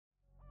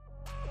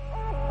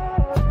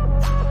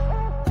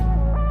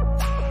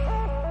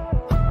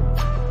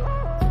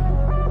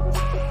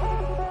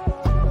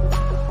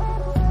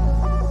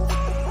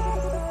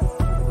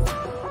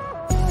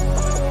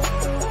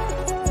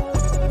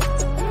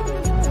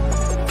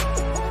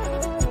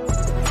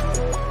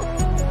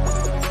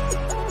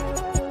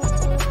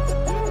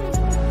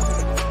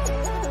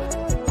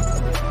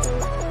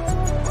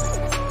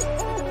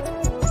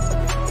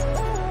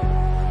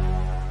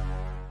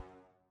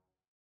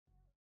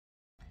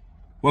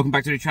Welcome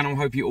back to the channel.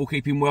 Hope you're all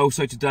keeping well.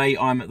 So today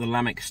I'm at the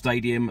Lamex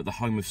Stadium, the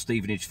home of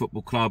Stevenage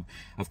Football Club.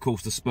 Of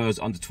course, the Spurs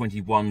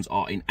under-21s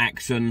are in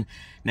action.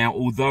 Now,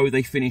 although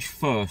they finished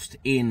first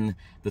in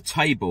the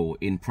table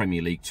in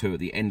Premier League 2 at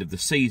the end of the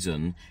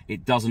season,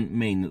 it doesn't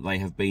mean that they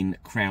have been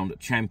crowned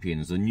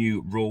champions. The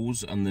new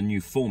rules and the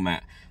new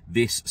format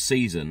this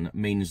season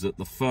means that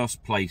the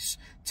first place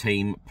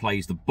team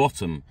plays the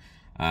bottom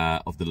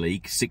of the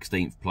league,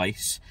 16th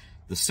place.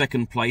 The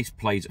second place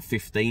plays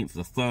 15th,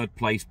 the third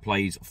place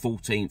plays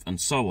 14th, and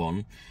so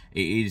on.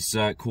 It is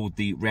called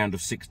the round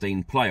of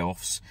 16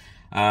 playoffs.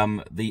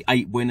 The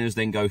 8 winners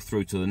then go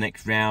through to the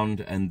next round,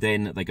 and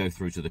then they go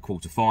through to the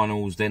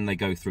quarterfinals, then they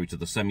go through to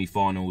the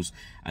semi-finals,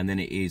 and then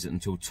it is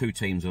until 2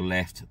 teams are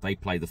left. They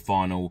play the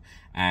final,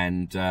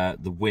 and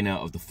the winner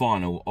of the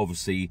final,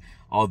 obviously,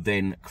 are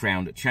then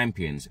crowned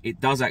champions. It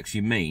does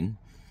actually mean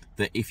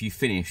that if you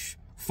finish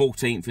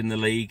 14th in the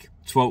league,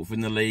 12th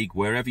in the league,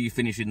 wherever you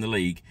finish in the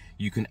league,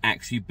 you can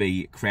actually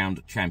be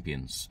crowned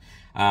champions.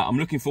 I'm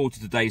looking forward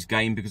to today's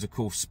game because, of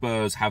course,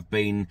 Spurs have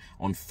been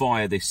on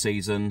fire this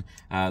season.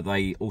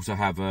 They also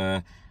have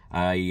a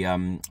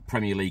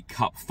Premier League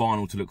Cup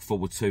final to look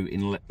forward to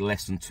in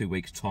less than 2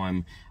 weeks'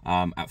 time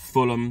at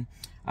Fulham.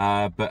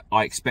 But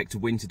I expect to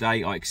win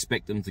today. I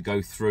expect them to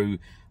go through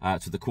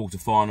to the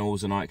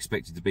quarterfinals, and I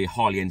expect it to be a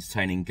highly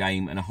entertaining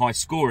game and a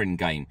high-scoring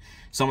game.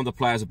 Some of the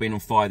players have been on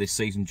fire this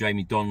season: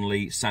 Jamie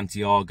Donnelly,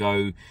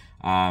 Santiago,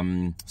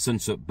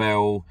 Sunsut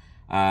Bell.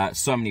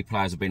 So many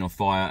players have been on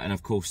fire, and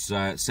of course,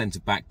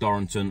 centre-back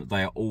Dorrington.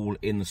 They are all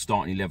in the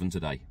starting 11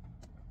 today.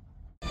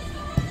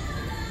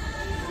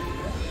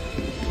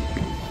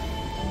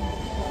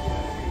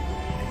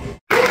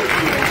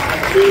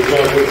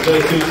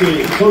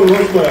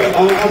 Tottenham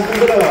and Aston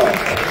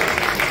Villa.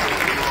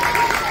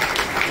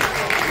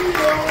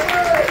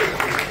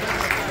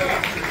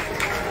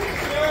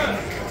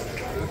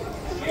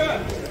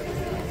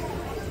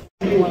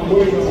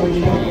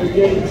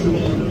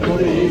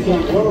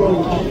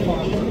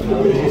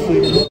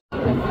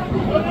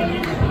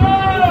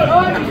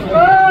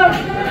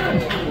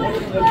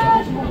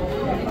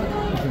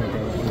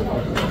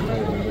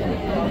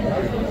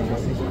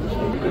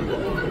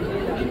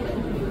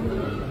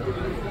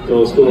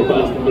 Goal scorer for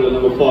Aston Villa,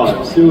 number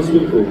 5, Steele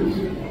Swinkles.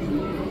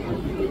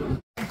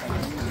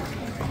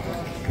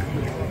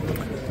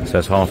 So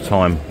it's half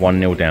time,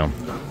 1-0 down.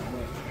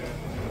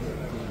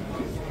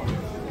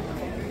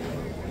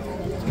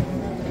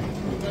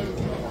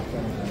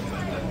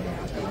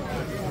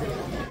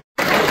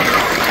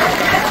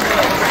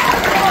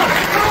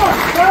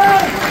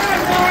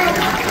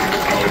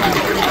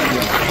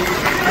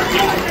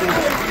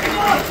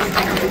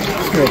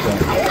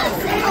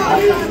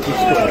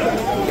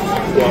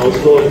 Goal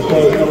scorer for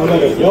Spurs, number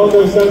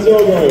 11,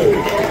 Santiago.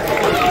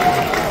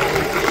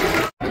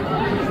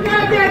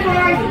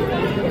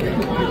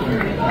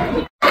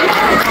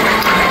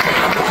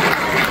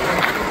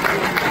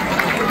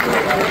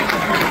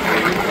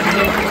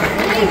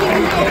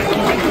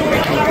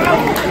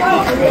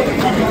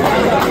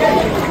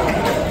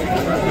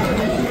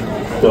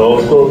 Goal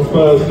scorer for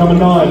Spurs, number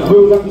 9,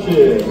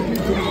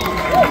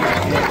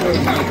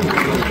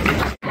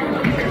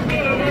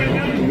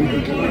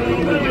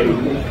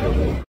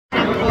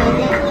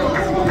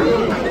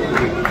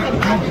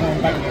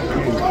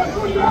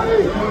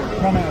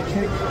 Lamex.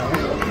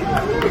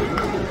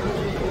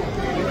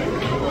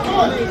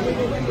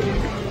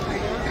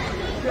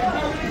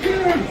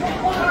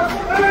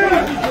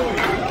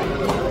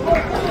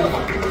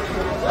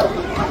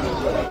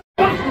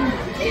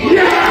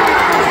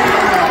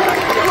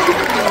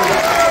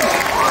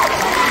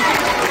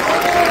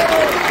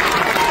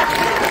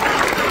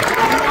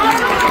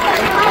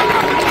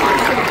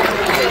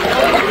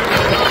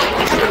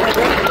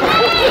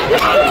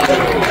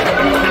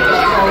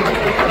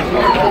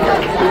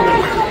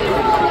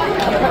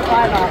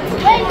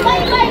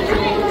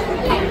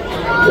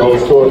 Goal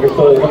scorer for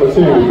Spurs, number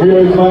 2,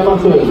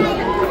 U21s.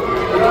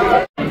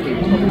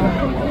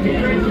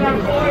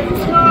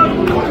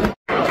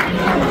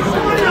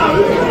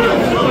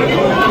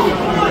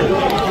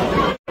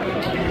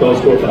 Goal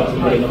scorer for Aston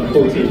Villa, number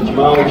 14,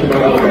 Jamal.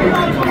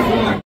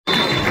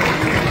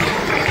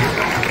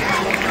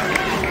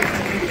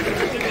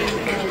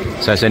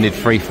 So it's ended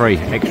 3-3,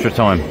 extra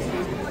time.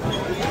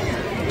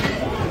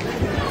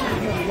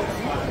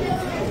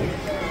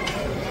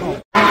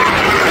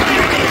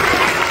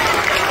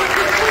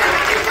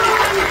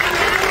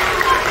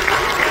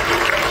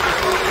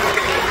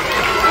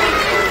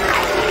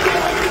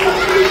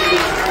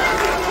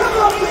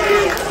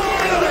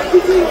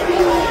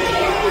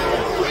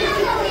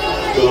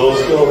 Goal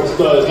scorer for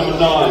Spurs, number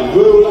 9,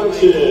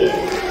 Lamex.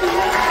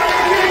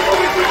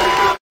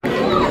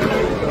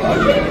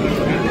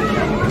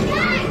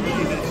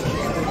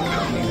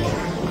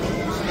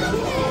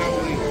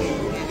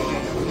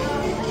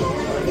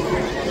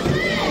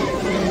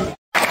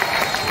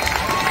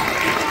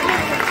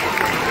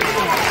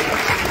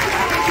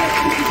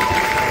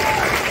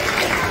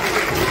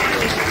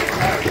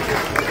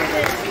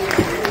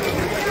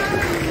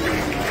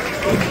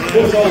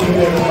 This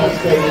afternoon, Lamex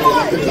Stadium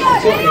is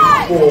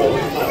Tottenham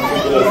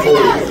 4. number 4.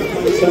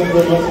 Some of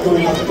them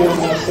coming up to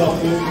now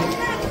starting.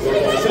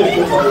 Safe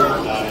football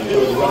and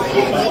enjoy the rest of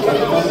the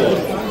match on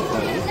Monday.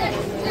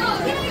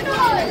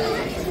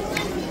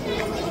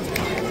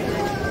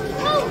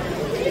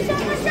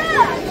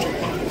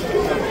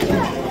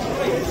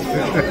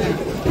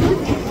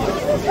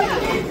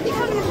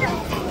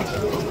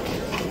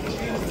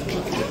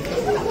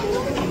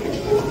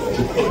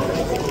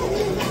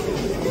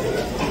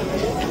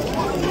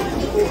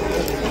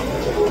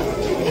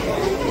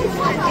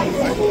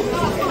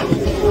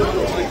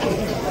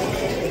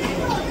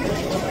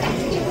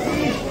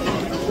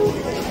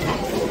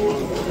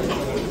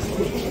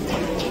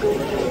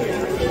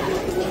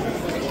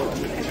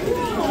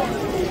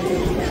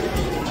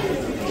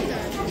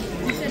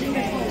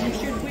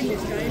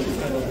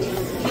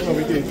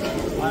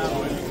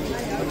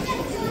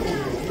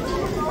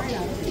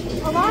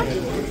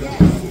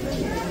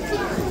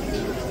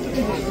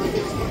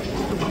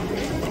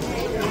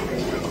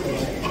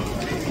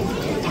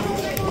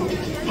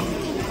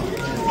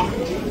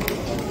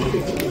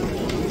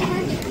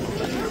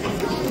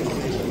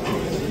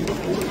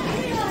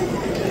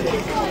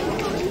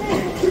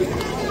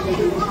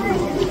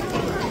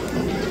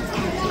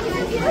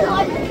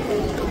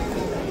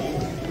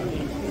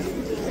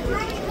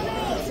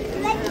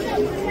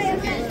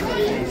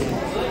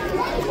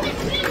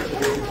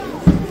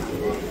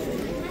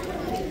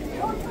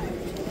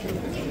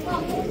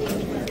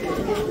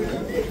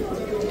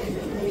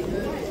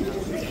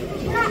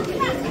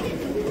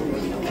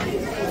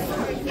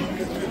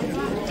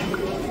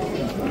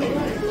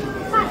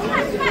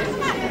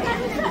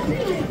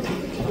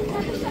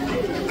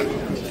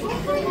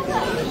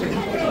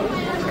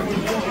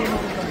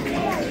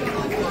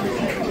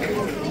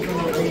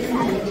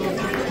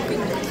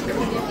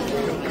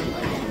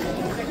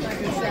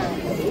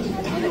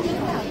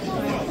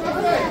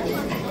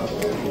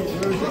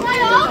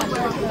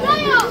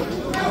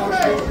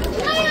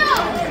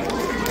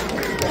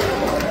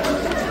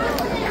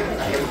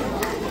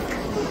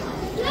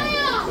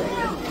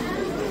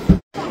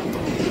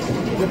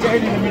 The guy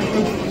in the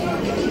middle.